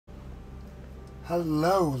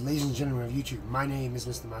Hello, ladies and gentlemen of YouTube. My name is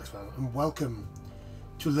Mr. Maxwell, and welcome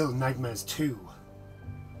to Little Nightmares 2.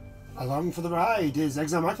 Along for the ride is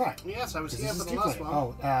Exile MyFi. Yes, I was here for the last one.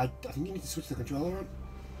 Oh, I think you need to switch the controller on.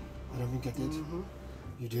 I don't think I did.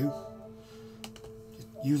 You do? Just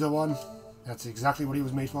user one. That's exactly what he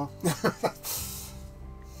was made for. You're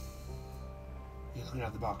looking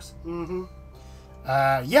at the box.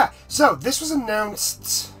 Yeah, so this was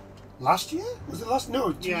announced last year? Was it last?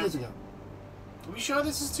 No, 2 years ago. Are we sure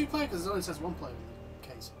this is 2-player? Because it only says 1-player in the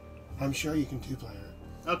case. I'm sure you can 2-player it.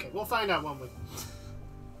 Okay, we'll find out, won't we?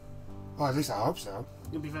 Well, at least I hope so.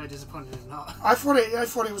 You'll be very disappointed if not. I thought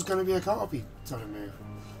it was going to be a co-op sort of move.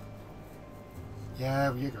 Yeah,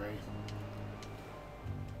 we agree.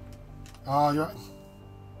 Oh, you're right.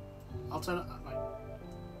 I'll turn it. Right.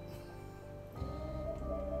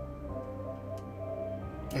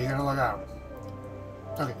 Yeah, you're going to log out.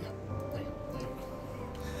 Okay, yeah. There you go.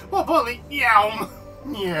 Well, Bully, yeah.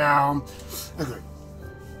 Yeah. Agree.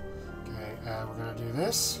 Okay, we're going to do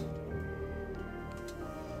this.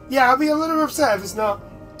 Yeah, I'll be a little upset if it's not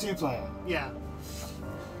 2-player. Yeah.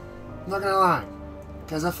 I'm not going to lie.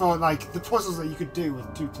 Because I thought, like, the puzzles that you could do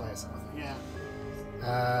with 2 players. Yeah.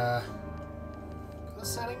 The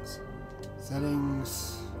settings?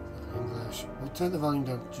 Settings. English. We'll turn the volume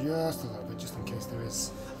down just a little bit, just in case there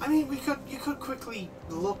is. I mean, you could quickly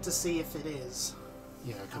look to see if it is.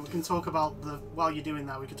 Yeah, and we can talk about while you're doing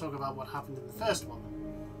that, we can talk about what happened in the first one.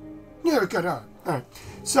 Yeah, we could. Alright.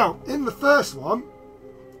 So, in the first one,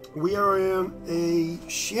 we are on a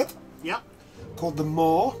ship. Yep. Called the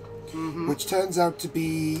Moor, which turns out to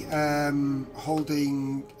be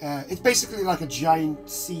holding. It's basically like a giant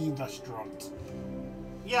sea restaurant.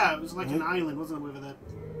 Yeah, it was like an island, wasn't it?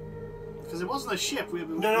 Because it wasn't a ship.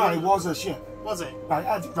 No, it was a ship. Was it?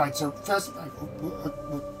 Right. Right. So first,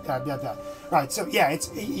 right. So yeah,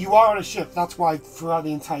 you are on a ship. That's why throughout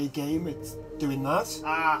the entire game it's doing that.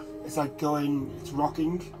 Ah. It's like going. It's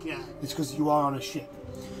rocking. Yeah. It's because you are on a ship,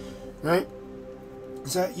 right?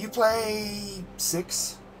 So you play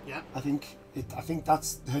 6. Yeah. I think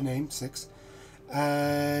that's her name, 6,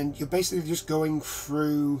 and you're basically just going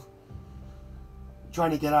through,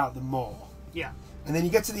 trying to get out the Moor. Yeah. And then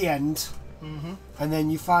you get to the end, and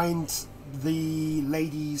then you find the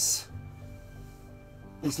lady's,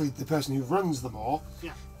 basically the person who runs the Moor.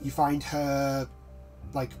 Yeah. You find her,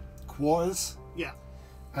 like, quarters. Yeah.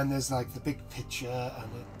 And there's like the big picture, and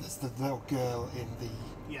there's the little girl in the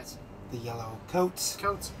yellow coat.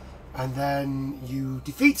 And then you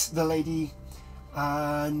defeat the lady,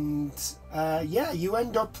 and yeah, you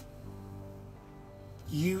end up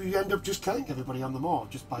just killing everybody on the Moor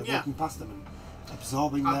just by walking past them and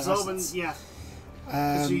absorbing their essence. Yeah.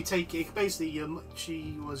 Because you take it, basically,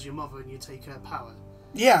 she was your mother, and you take her power.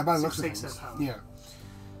 Yeah, by the looks of things. Her power. Yeah.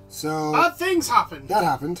 So bad things happened. That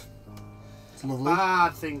happened. It's lovely.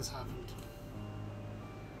 Bad things happened.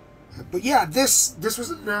 But yeah, this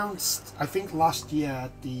was announced, I think, last year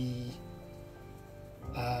at the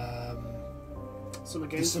Summer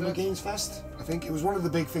Games Fest. I think it was one of the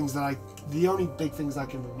big things the only big things I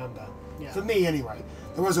can remember. Yeah. For me, anyway.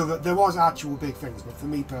 There was actual big things, but for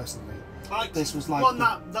me personally, this was like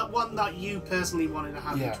one that you personally wanted to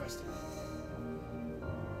have interest in.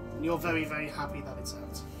 And you're very, very happy that it's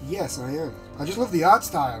out. Yes, I am. I just love the art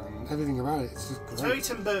style and everything about it. It's just great. It's very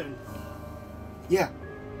Tim Burton. Yeah.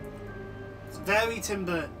 It's very Tim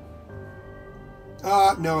Burton.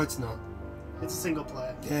 No, it's not. It's a single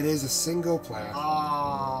player. It is a single player.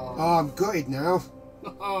 Oh. Oh, I'm gutted now.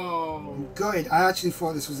 Oh. I'm gutted. I actually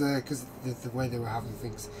thought this was because the way they were having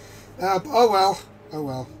things. But oh well. Oh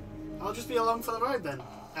well. I'll just be along for the ride then.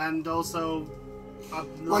 And also...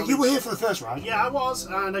 Well, you were here for the first ride. Yeah, I was.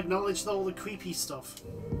 And acknowledged all the creepy stuff.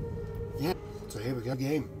 Yeah. So here we go.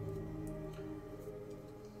 Game.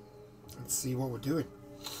 Let's see what we're doing.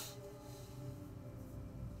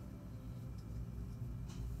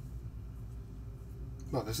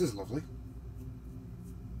 Well, this is lovely.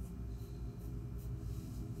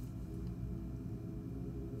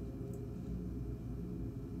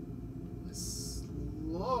 This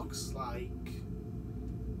looks like...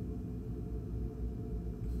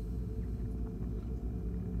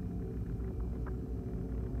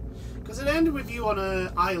 Because it ended with you on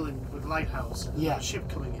an island with a lighthouse and a ship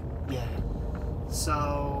coming in. Yeah.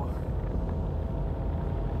 So...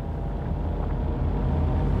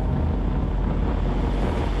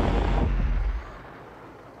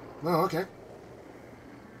 Oh, okay.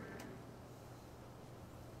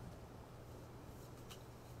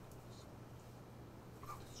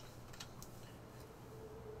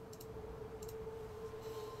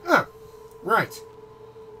 Oh, right.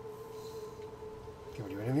 Can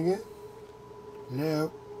we do anything here?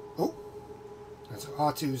 Hello. Oh. That's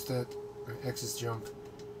R2's that. X is jump.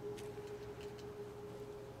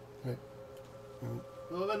 Right.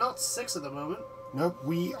 Well, we're not 6 at the moment. Nope,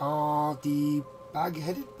 we are the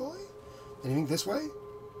bag-headed boy. Anything this way?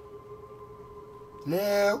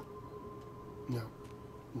 Hello? No.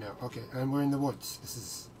 No, okay, and we're in the woods. This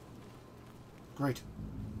is great.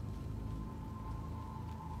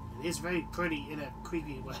 It is very pretty in a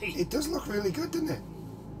creepy way. It does look really good, doesn't it?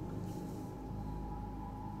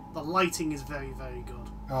 The lighting is very, very good.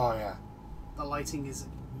 Oh, yeah. The lighting is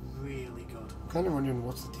really good. I'm kind of wondering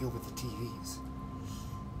what's the deal with the TVs.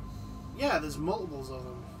 Yeah, there's multiples of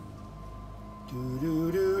them. Do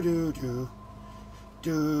do do do do.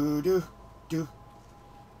 Do do do.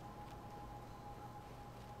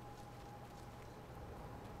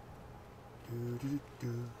 Do do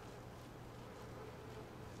do.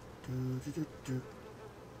 Do do do do.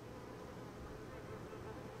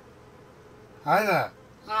 Hi there.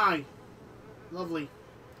 Hi. Lovely.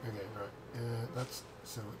 Okay, right. That's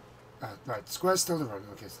so. Right, square's still to run.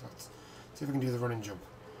 Okay, so let's see if we can do the run and jump.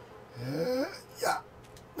 Yeah.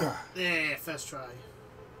 Yeah, first try.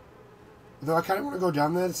 Though I kind of want to go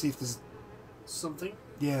down there to see if there's something.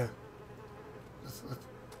 Yeah.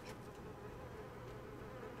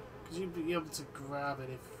 Because you'd be able to grab it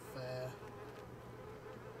if.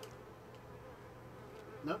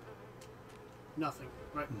 Nope. Nothing.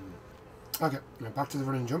 Right. Okay, now back to the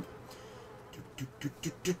run and jump. I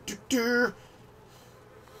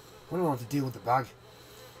wonder what to deal with the bag.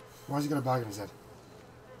 Why has he got a bag in his head?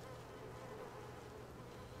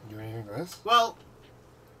 Do anything with this? Well,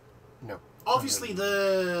 no. Obviously,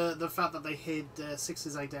 the fact that they hid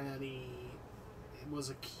Six's identity was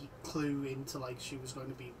a key clue into like she was going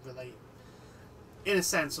to be related, in a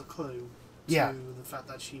sense, a clue to the fact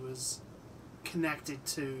that she was connected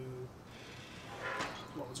to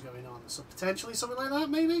what was going on. So potentially something like that,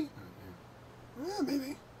 maybe. Yeah,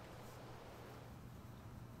 maybe.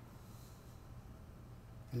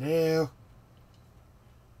 Hello.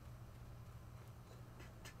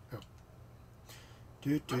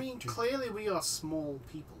 I mean, clearly we are small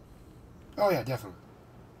people. Oh yeah, definitely.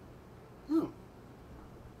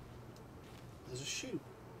 There's a shoe.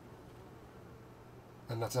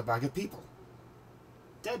 And that's a bag of people.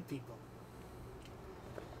 Dead people.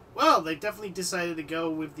 Well, they've definitely decided to go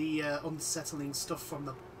with the unsettling stuff from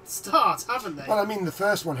the start, haven't they? Well, I mean, the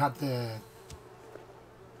first one had the...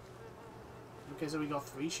 Okay, so we got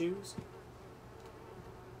 3 shoes.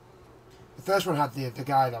 The first one had the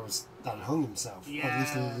guy that hung himself. Yeah. Or at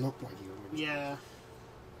least it looked like he hung himself.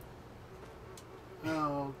 Yeah.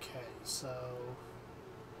 Okay, so...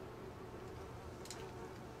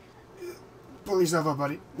 Pull yourself up,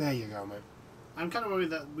 buddy. There you go, mate. I'm kind of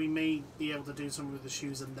worried that we may be able to do something with the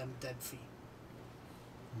shoes and them dead feet.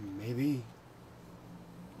 Maybe.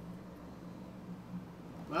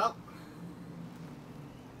 Well.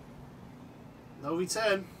 No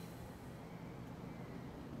return.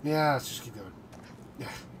 Yeah, let's just keep going. Yeah.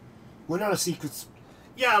 We're not a secrets...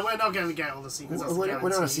 Yeah, we're not going to get all the secrets. We're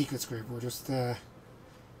not a secrets group. We're just...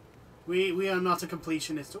 We are not a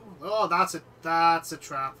completionist. Oh, that's a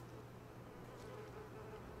trap.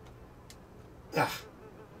 Ah,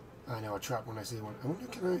 I know a trap when I see one. I wonder,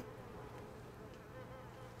 can I...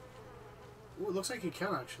 Oh, it looks like you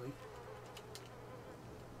can, actually.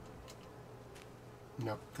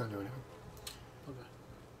 No, can't do anything. Okay.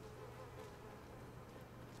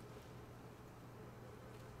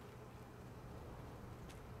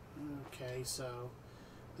 Okay, so...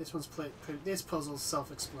 This one's this puzzle's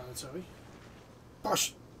self-explanatory.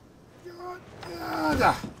 Push! God.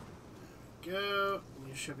 Go.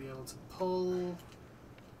 You should be able to pull.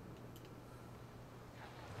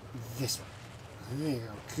 This one. There you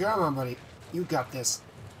go. Come on, buddy. You got this.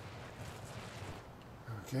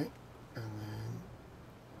 Okay. And then...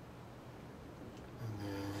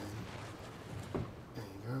 There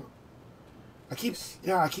you go. I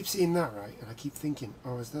keep seeing that, right? And I keep thinking,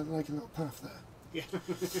 oh, is there like a little path there? Yeah.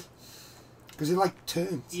 Because it like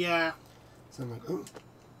turns. Yeah. So I'm like, oh.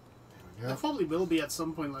 There probably will be at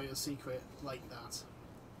some point like a secret like that.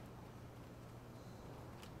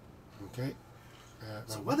 Okay.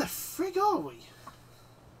 So where the frig are we?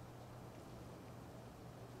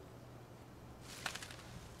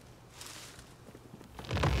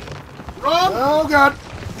 Run! Oh god!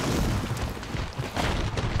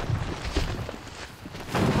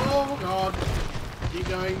 Oh god. Keep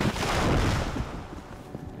going.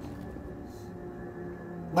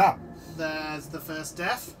 Wow. There's the first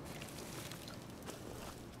death.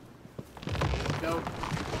 Go.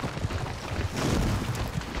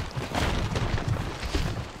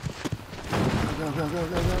 Go.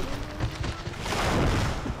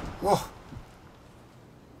 Whoa.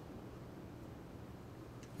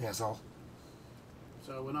 Yes, all.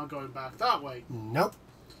 So we're not going back that way. Nope.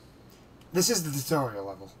 This is the tutorial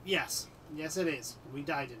level. Yes. Yes, it is. We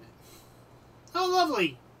died in it. Oh,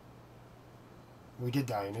 lovely. We did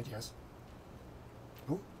die in it, yes.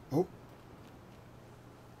 Oh, oh.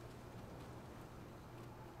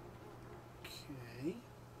 Okay.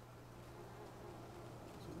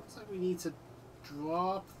 So it looks like we need to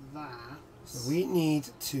drop that. So we need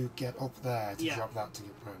to get up there to yeah. drop that to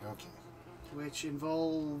get right. Okay. Which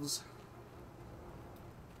involves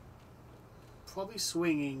probably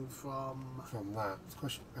swinging from that.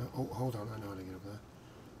 Question. Oh, hold on. I know how to get up there.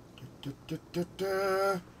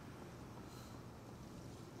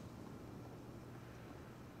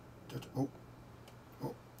 Oh,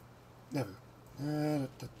 oh, there we go.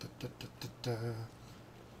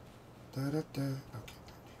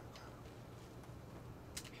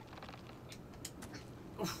 Okay.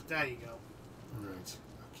 Oof, there you go. Right.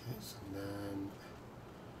 Okay. So then.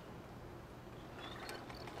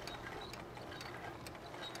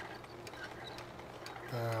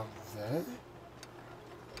 About there.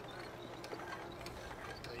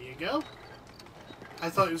 There you go. I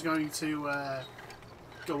thought it was going to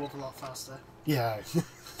go up a lot faster. Yeah,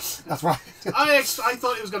 that's right. I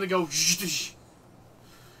thought it was going to go, which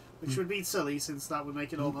would be silly since that would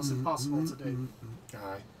make it almost impossible to do.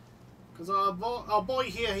 Aye. Because our boy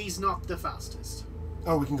here, he's not the fastest.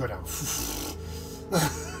 Oh, we can go down.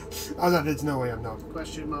 Oh, no, there's no way I'm not.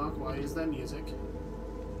 Question mark, why is there music?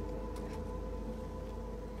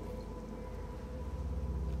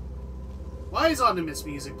 Why is Artemis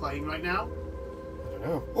music playing right now? I don't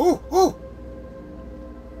know. Oh, oh!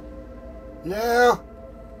 Hello?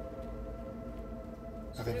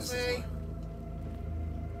 I think this is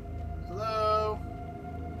Hello?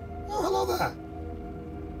 Oh, hello there.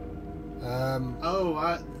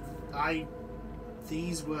 Oh,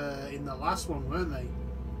 these were in the last one, weren't they?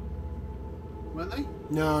 Weren't they?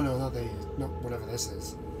 No, not the... No, whatever this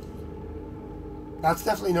is. That's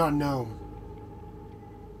definitely not a gnome.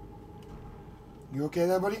 You okay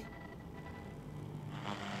there, buddy?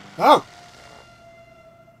 Oh!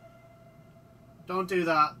 Don't do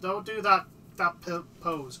that. Don't do that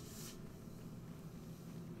pose.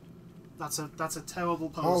 That's a terrible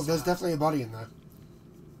pose. Oh, there's definitely a body in there.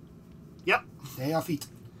 Yep. They are feet.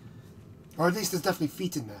 Or at least there's definitely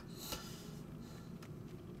feet in there.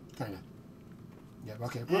 Kinda. Yeah,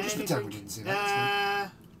 okay. We'll just pretend we didn't see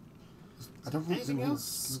that. I don't think there's anything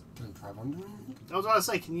else. Can I grab under it? I was about to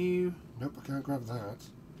say, can you... Nope, I can't grab that.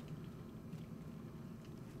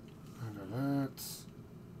 Can't grab that.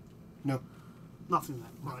 Nope. Nothing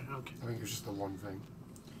there. Right, okay. I think it was just the one thing.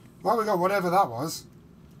 Well, we got whatever that was.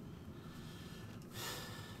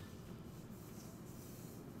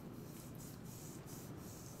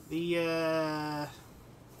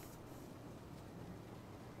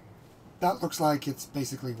 That looks like it's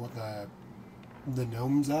basically what the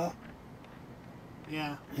gnomes are.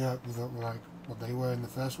 Yeah. Yeah, like what they were in the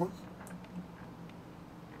first one.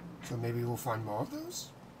 So maybe we'll find more of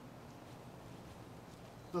those?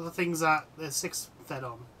 Well, the things that the six fed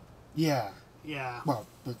on. Yeah. Yeah. Well,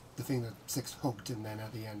 the thing that six hugged and then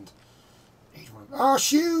at the end ate one. Oh,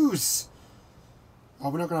 shoes! Oh,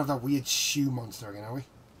 we're not going to have that weird shoe monster again, are we?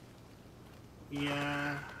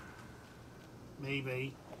 Yeah.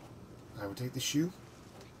 Maybe. I will take the shoe.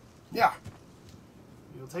 Yeah.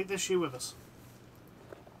 We'll take this shoe with us.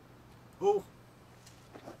 Oh.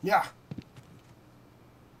 Yeah.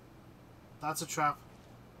 That's a trap.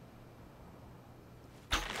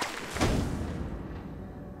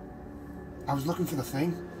 I was looking for the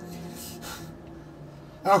thing.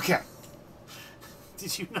 Okay.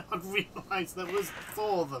 Did you not realise there was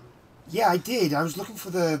 4 of them? Yeah, I did. I was looking for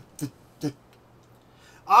the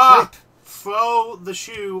trip. Throw the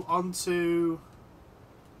shoe onto...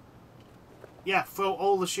 Yeah, throw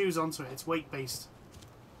all the shoes onto it. It's weight-based.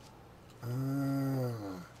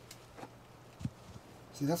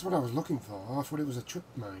 See, that's what I was looking for. I thought it was a trip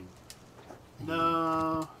mine.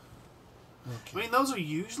 No. Okay. I mean, those are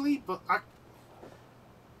usually, but I...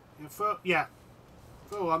 Yeah.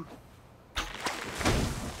 Throw one. There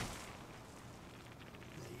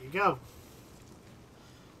you go.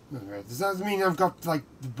 Does that mean I've got, like,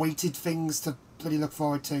 weighted things to bloody look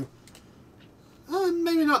forward to?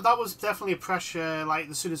 Maybe not. That was definitely a pressure, like,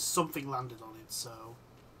 as soon as something landed on it, so...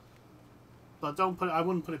 But don't put it... I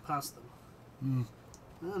wouldn't put it past them.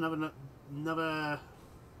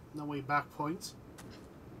 No way back point.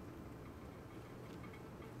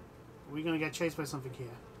 Are we going to get chased by something here?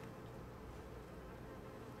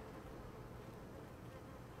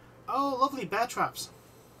 Oh, lovely bear traps.